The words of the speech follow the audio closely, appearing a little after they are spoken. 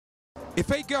If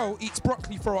a girl eats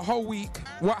broccoli for a whole week,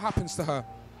 what happens to her?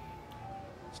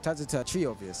 She turns into a tree,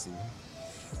 obviously.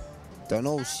 Don't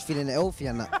know, she's feeling healthy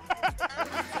and that.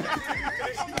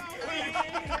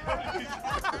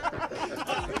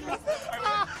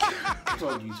 What's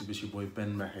up YouTube, it's your boy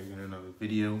Ben back here in another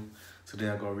video. Today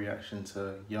I got a reaction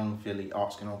to Yungfilly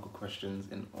asking uncle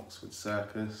questions in Oxford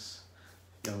Circus.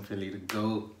 Yungfilly the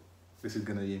GOAT. This is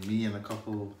gonna be me and a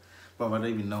couple, but I don't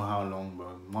even know how long,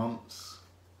 bro. Months?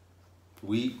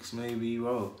 Weeks maybe,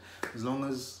 bro. As long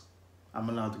as I'm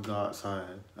allowed to go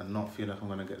outside and not feel like I'm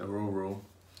gonna get the roll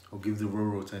or give the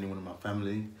roll to anyone in my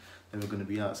family, then we're gonna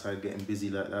be outside getting busy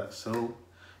like that. So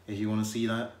if you wanna see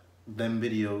that, them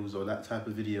videos or that type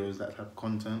of videos, that type of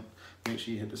content, make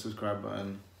sure you hit the subscribe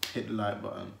button, hit the like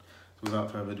button. So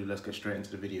without further ado, let's get straight into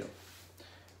the video.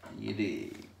 You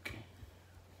dig?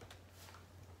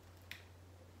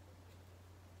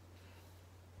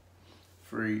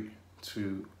 3,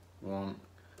 2, 1,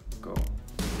 go.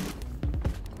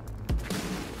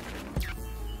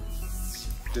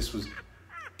 This was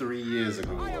 3 years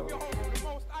ago.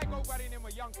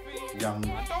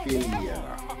 Yungfilly,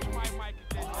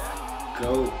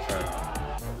 GOAT,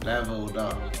 leveled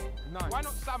up. Why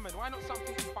not salmon? Why not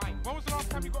something fine? When was the last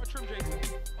time you got a trim, Jason?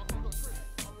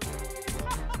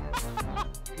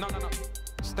 No.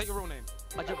 State your real name.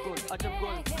 Ajab Gol.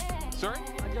 Sorry?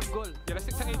 Ajab Gol. Yeah, let's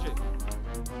stick to AJ.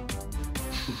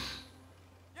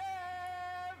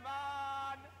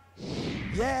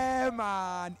 Yeah,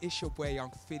 man. It's your boy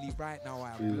Yungfilly. Right now,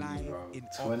 I am live in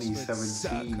Oxford 2017,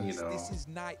 Circus. you know. This is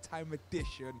nighttime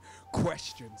edition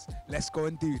questions. Let's go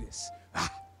and do this.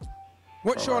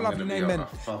 What's your lovely name, then?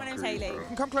 My name's Hayley. You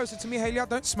can come closer to me, Hayley. I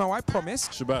don't smell, I promise.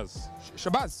 Shabazz.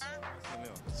 Shabazz.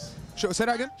 Say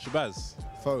that again? Shabazz.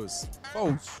 Foes.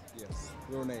 Foes. Yes.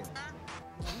 Real name.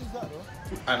 Who's that though?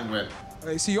 And when?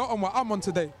 Hey, see, you're on what I'm on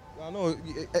today. I know.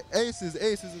 Aces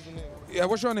is the name. Yeah,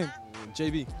 what's your name?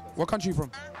 JB. What country you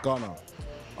from? Ghana.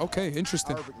 Okay,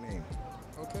 interesting. Arabic name.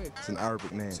 Okay. It's an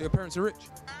Arabic name. So your parents are rich?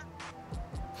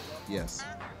 Yes.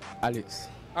 Alex.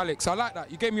 Alex, I like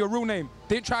that. You gave me a real name.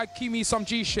 Didn't try to keep me some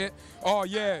G shit. Oh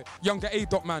yeah, younger A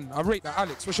dot man. I rate that.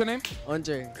 Alex, what's your name?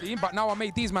 Andre. See, but now I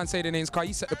made these man say their names because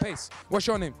you set the pace. What's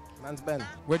your name? Man's Ben.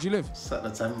 Where'd you live? Set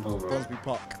the tempo, bro. Gonsby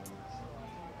Park.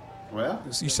 Where?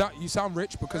 You sound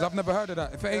rich because I've never heard of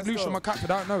that. If it ain't Lucian McCaffrey,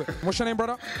 I don't know it. What's your name,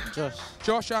 brother? Josh.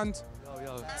 Josh and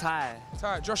Yo, Ty.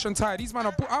 Josh and Ty. These man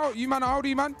are how old are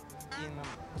you, man?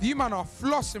 You man are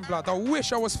flossing, blood. I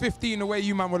wish I was 15 the way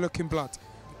you man were looking, blood.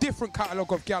 Different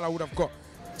catalogue of gal I would have got.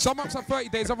 Some months have 30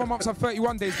 days, other months have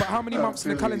 31 days, but how many months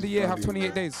in the calendar year have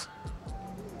 28 days?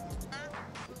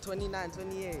 29,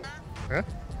 28. Huh?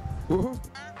 Woohoo.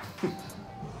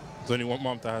 There's only 1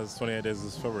 month that has 28 days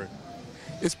is February.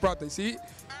 It's brother,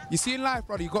 you see in life,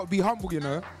 brother, you got to be humble, you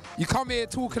know. You come here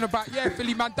talking about, yeah,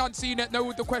 Philly man, done seeing it, know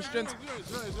all the questions.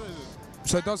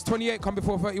 So does 28 come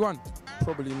before 31?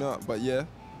 Probably not, but yeah.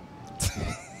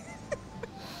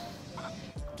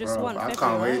 Just Bro, one. I February,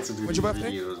 can't wait right? to do When's these your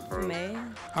birthday? videos, bro. May.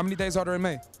 How many days are there in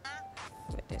May?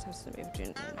 What days has to be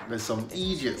June? There's some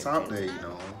idiots out there, you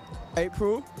know.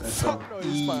 April. There's some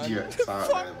idiots out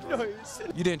there, bro.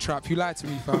 You didn't trap, you lied to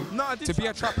me, fam. No, I did To be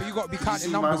a trapper, you got to be counting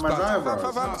see numbers, my blood.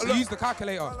 eyebrows? So use the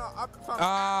calculator.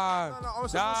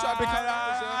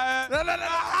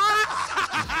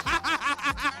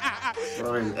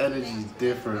 Bro, his energy's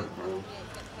different, bro.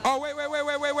 Oh,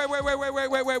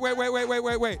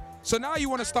 wait. So now you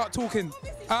want to start talking,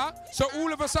 huh? So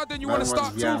all of a sudden you want to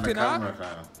start talking, huh?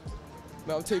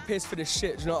 Man, I'm too pissed for this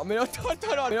shit, do you know what I mean? I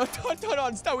don't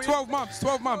understand what 12 months.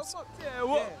 Yeah,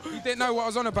 what? You didn't know what I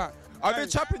was on about. I've been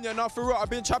trapping you now for real. I've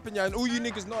been trapping you, and all you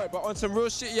niggas know it. But on some real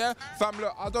shit, yeah, fam.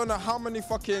 Look, I don't know how many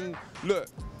fucking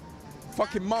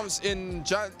months in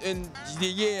the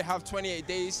year have 28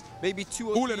 days. Maybe 2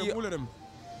 or 3. All of them.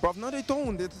 Bruv, no, they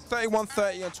don't. It's 31,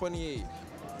 30, and 28.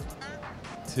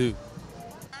 2.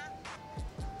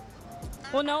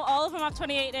 Well, no, all of them have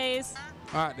 28 days.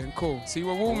 All right, then, cool. See,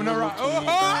 we're warming her up.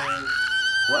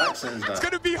 What accent is that? It's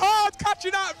going to be hard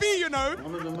catching out B, you know.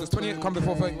 Does 28 come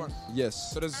before 31?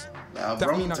 Yes. So does Nah, that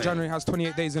wrong mean that thing. January has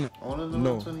 28 days in it? All of them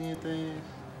No. are 28 days.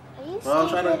 Are you Well, I'm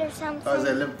trying stupid to. or something? Oh, is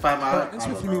it 5 hours? Let's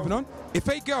swiftly moving on. If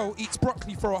a girl eats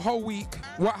broccoli for a whole week,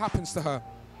 what happens to her?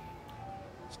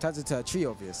 She turns into a tree,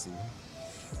 obviously.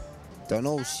 Don't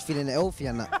know, she's feeling healthy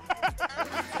and that.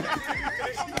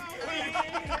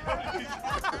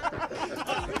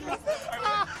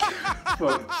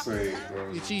 Fuck's sake,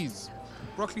 bro. Cheese.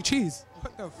 Broccoli cheese.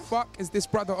 What the fuck is this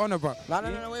brother on about?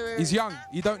 No, wait. He's young.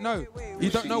 You don't know. You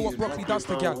don't know what Cheese, broccoli does to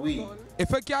for a gal. week.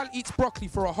 If a gal eats broccoli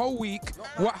for a whole week,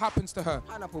 what happens to her?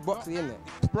 Pineapple broccoli, innit?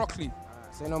 Broccoli.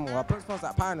 Say no more. I put smells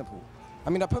like pineapple. I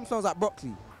mean, that perm smells like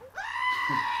broccoli.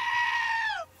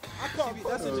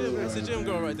 That's the gym. That's the gym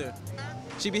girl right there.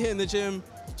 She be hitting the gym.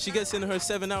 She gets in her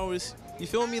 7 hours. You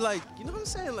feel me? Like, you know what I'm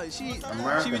saying? Like, she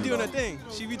be doing her thing.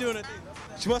 She be doing her thing.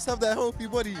 She must have that healthy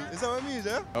body. Is that what it means,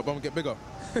 yeah? Her bum get bigger.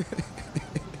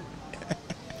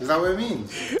 Is that what it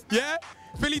means? Yeah?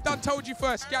 Philly done told you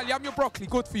first. Gal, yam your broccoli.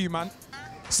 Good for you, man.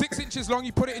 6 inches long,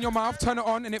 you put it in your mouth, turn it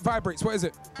on, and it vibrates. What is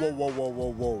it? Whoa, whoa, whoa,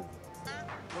 whoa, whoa.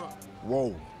 Whoa.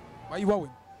 Why are you wowing?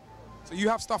 So you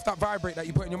have stuff that vibrate that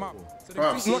you put in your mouth. So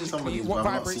Bro, I've seen logically, somebody's, what but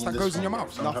I've not vibrates seen that this goes in your one,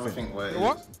 mouth? so I'm trying to think where it is.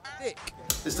 What? Dick.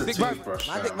 It's the Dick toothbrush.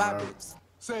 My dick vibrates.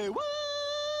 Say what?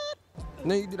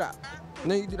 No, you do that.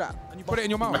 No, you do that. And you put it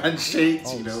in your mouth. Man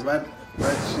shakes, you know, man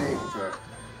shakes, bro.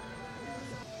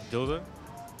 Dildo?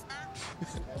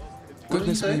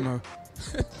 Goodness me, Mo.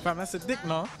 Fam, that's a dick,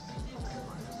 no?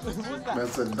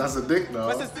 That's a dick, no?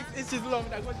 That's a 6 inches long.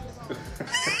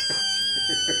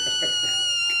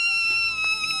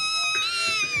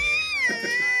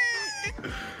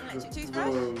 Electric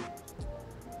toothbrush. Bro.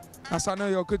 That's how I know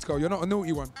you're a good girl. You're not a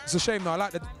naughty one. It's a shame, though. I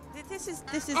like the... This is.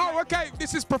 Oh, okay.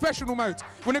 This is professional mode.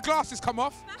 When the glasses come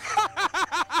off.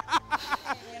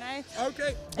 You know.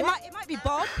 Okay. It might be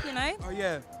Bob. You know. Oh,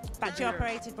 yeah. Battery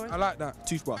operated, boy. I like that.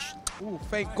 Toothbrush. Oh,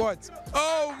 thank God.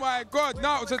 Oh, my God.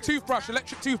 No, it's a toothbrush.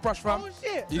 Electric toothbrush, fam. Oh,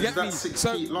 shit. You Is get that me? 6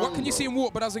 So, feet long, what can you bro? see in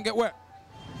water but doesn't get wet?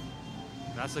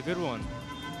 That's a good one.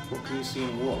 What can you see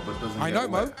in water but doesn't I get know,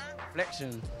 Mo. wet?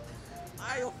 Reflection.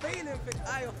 You're failing,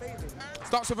 you're failing.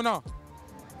 Starts with an R.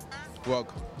 Wug.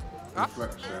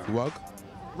 Reflection. Rug.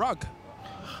 Rug.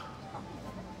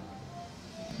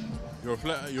 Your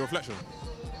reflection.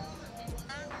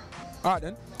 All right,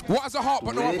 then. What has a heart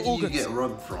but no Where other do you organs? get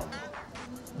rug from?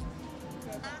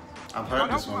 I've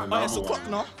heard this one. Oh, it's a Another clock,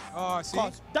 one. no? Oh, see?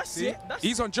 That's See? it. That's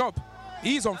He's on job.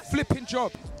 He's on flipping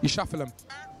job. You shuffle him.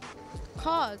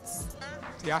 Cards.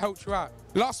 Yeah, I helped you out.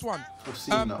 Last one. I've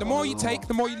seen that The one more as you well. take,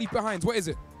 the more you leave behind. What is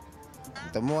it?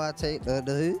 The more I take, the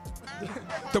who?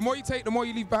 The more you take, the more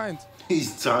you leave behind.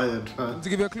 He's tired, man. To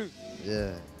give you a clue.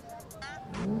 Yeah.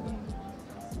 The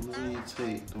more you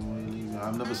take, the more you leave.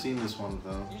 I've never seen this one,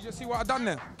 though. You just see what I done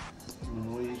there? The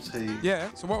more you take, Yeah.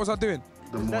 So what was I doing?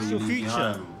 the more That's you your leave future.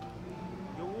 behind.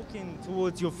 You're walking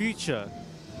towards your future.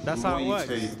 That's The how more it you works.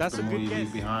 take, That's the a more good you guess.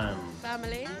 leave behind.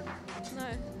 Family. No.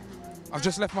 I've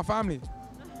just left my family.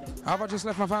 How have I just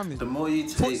left my family? The more you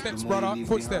take, Footsteps, the more brother. you leave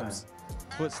Footsteps.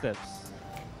 Footsteps.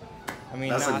 I mean,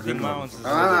 Behind. That's nah, I a think good my one. one's a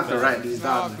I little have to bit write these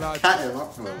down. blood. Cat him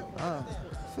up, bro. Ah,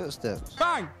 footsteps.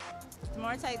 Bang! The more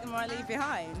I take, the more I leave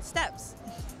behind. Steps.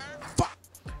 Fuck!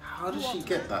 How does she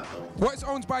get that, though? What is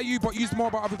owned by you but used more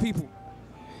by other people?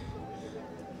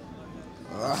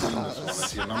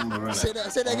 That's your number, innit?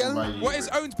 Say that again. Owned by you. What is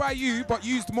owned by you but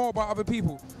used more by other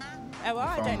people? OR,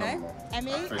 I Phone don't know. number, I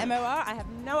ME, think. MOR, I have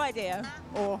no idea.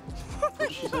 Or.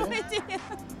 No idea.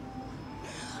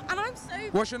 And I'm so.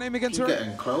 What's your name again, She's sir?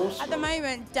 getting close. At the bro.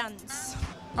 moment, dance.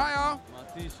 Hiya.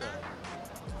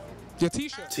 Your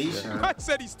t-shirt. T-shirt. I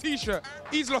said his t-shirt.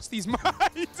 He's lost his mind.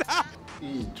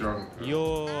 He's drunk. Bro.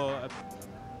 Your His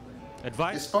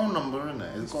advice? phone number,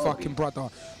 innit? It's gotta Fucking be. brother.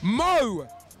 Mo!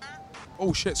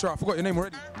 Oh shit, sorry, I forgot your name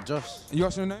already. Josh. You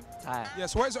asked your name? Hi. Yeah,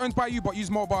 so what is owned by you but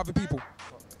used more by other people?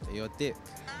 Your dick.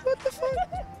 What the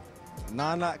fuck?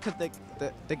 Nah, cause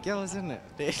the girls in it.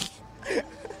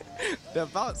 They're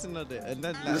bouncing on it, and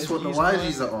then like. This it's what the usually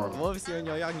YGs are on. Well, obviously, when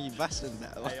you're young, you bash and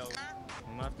that. Like,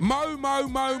 Mo.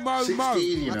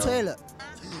 16, you know. toilet.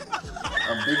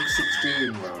 A big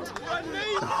 16, bro.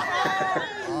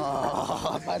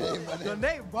 Oh, my name. your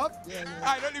name, Bob. Hey,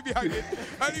 don't leave me hanging.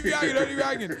 Don't leave me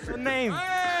hanging. Your name.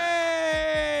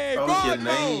 Hey! Oh, go your on,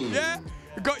 Mo. name. Yeah?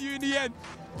 Got you in the end.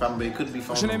 Family, it could be phone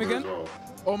What's your name number again? as well.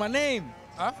 Oh, my name.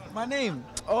 Huh? My name.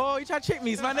 Oh, you try to trick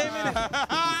me. It's my name, innit?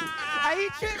 How you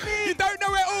trick You me? don't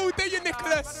know it all, do you,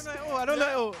 Nicholas? I don't know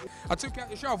it all. I took out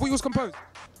your show. I thought you was composed.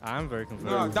 I'm very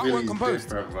confused. No, that Billy's weren't composed.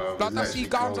 different, bro. Like, It's I see actually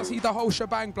guns, I cold. see the whole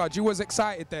shebang, blood. You was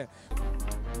excited there.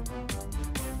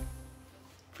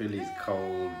 Philly's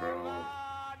cold, bro.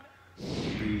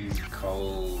 Philly's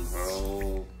cold,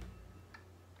 bro.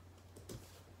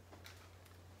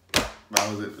 That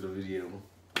was it for the video.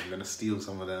 I'm gonna steal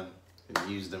some of them and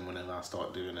use them whenever I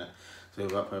start doing it. So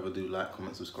without further ado, like,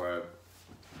 comment, subscribe.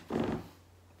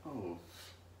 Oh,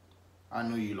 I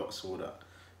know you lot saw that.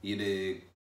 You dig?